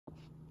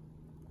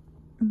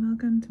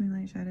Welcome to my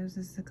Light Shadows.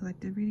 This is a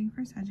collective reading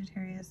for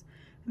Sagittarius.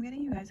 I'm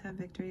getting you guys have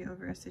victory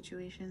over a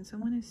situation.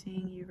 Someone is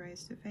seeing you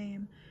rise to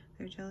fame.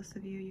 They're jealous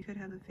of you. You could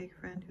have a fake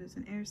friend who's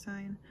an air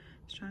sign.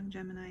 Strong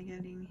Gemini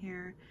getting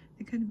here.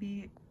 It could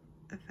be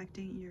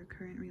affecting your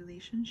current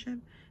relationship.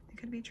 They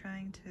could be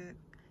trying to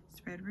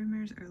spread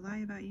rumors or lie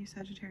about you,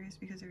 Sagittarius,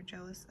 because they're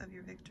jealous of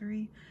your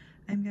victory.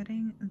 I'm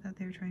getting that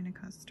they're trying to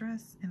cause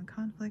stress and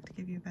conflict,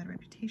 give you a bad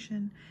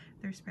reputation.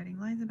 They're spreading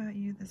lies about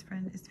you. This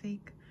friend is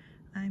fake.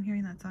 I'm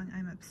hearing that song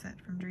I'm Upset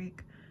from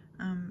Drake,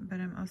 but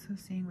I'm also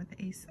seeing with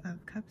the Ace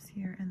of Cups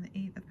here and the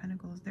Eight of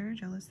Pentacles, they're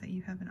jealous that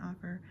you have an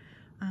offer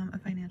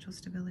of financial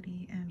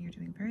stability and you're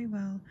doing very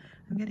well.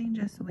 I'm getting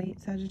just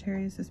wait,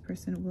 Sagittarius. This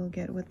person will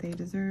get what they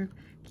deserve.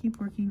 Keep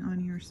working on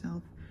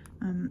yourself.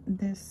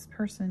 This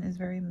person is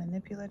very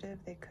manipulative.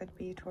 They could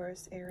be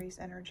Taurus, Aries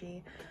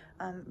energy,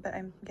 but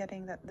I'm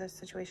getting that this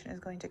situation is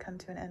going to come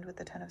to an end with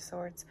the Ten of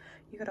Swords.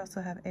 You could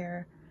also have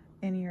air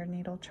in your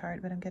natal chart,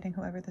 but I'm getting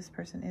whoever this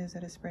person is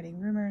that is spreading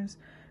rumors,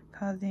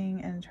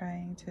 causing and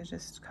trying to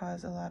just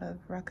cause a lot of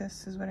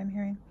ruckus is what I'm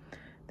hearing.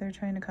 They're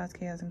trying to cause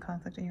chaos and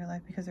conflict in your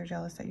life because they're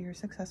jealous that you're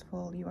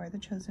successful. You are the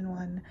chosen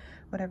one.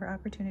 Whatever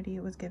opportunity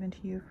was given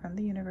to you from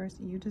the universe,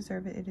 you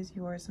deserve it. It is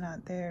yours,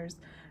 not theirs.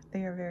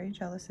 They are very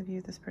jealous of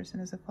you. This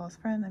person is a false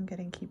friend. I'm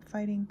getting keep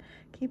fighting,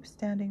 keep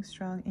standing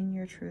strong in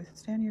your truth,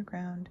 stand your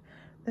ground.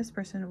 This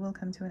person will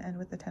come to an end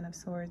with the Ten of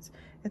Swords.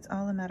 It's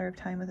all a matter of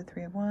time with the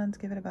Three of Wands.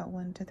 Give it about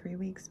 1 to 3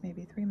 weeks,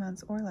 maybe 3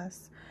 months or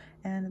less,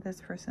 and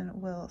this person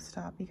will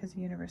stop because the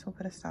universe will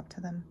put a stop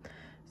to them.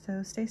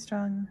 So stay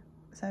strong,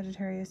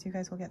 Sagittarius. You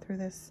guys will get through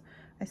this.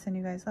 I send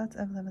you guys lots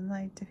of love and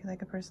light. If you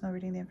like a personal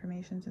reading, the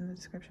information is in the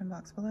description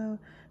box below.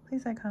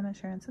 Please like, comment,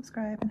 share, and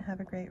subscribe, and have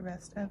a great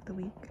rest of the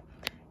week.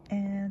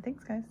 And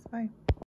thanks, guys. Bye.